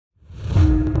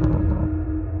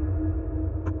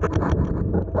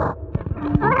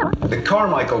The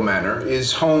Carmichael Manor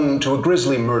is home to a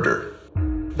grisly murder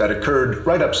that occurred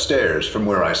right upstairs from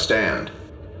where I stand.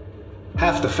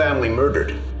 Half the family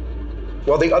murdered,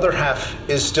 while the other half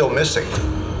is still missing.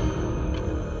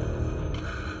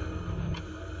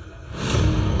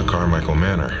 The Carmichael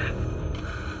Manor.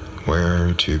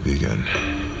 Where to begin?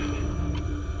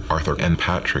 Arthur and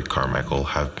Patrick Carmichael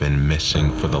have been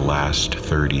missing for the last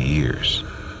 30 years.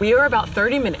 We are about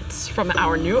 30 minutes from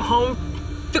our new home,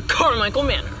 the Carmichael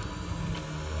Manor.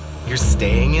 You're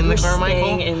staying in the Carmichael?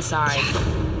 We're staying inside.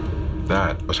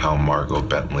 That was how Margot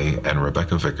Bentley and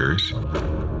Rebecca Vickers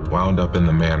wound up in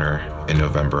the manor in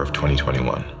November of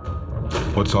 2021.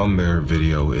 What's on their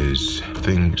video is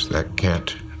things that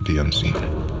can't be unseen.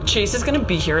 Chase is gonna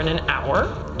be here in an hour.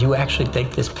 Do you actually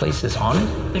think this place is haunted?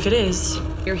 If it is,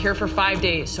 you're here for 5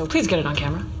 days, so please get it on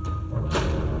camera.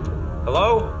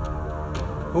 Hello?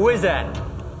 Who is that?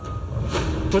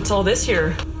 What's all this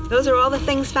here? Those are all the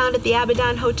things found at the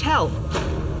Abaddon Hotel.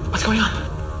 What's going on?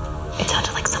 It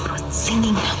sounded like someone was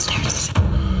singing downstairs.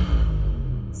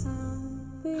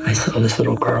 I saw this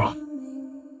little girl.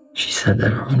 She said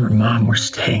that her and her mom were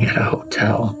staying at a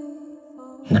hotel.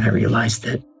 And then I realized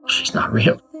that she's not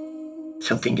real.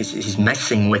 Something is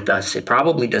messing with us. It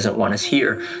probably doesn't want us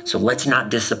here, so let's not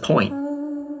disappoint.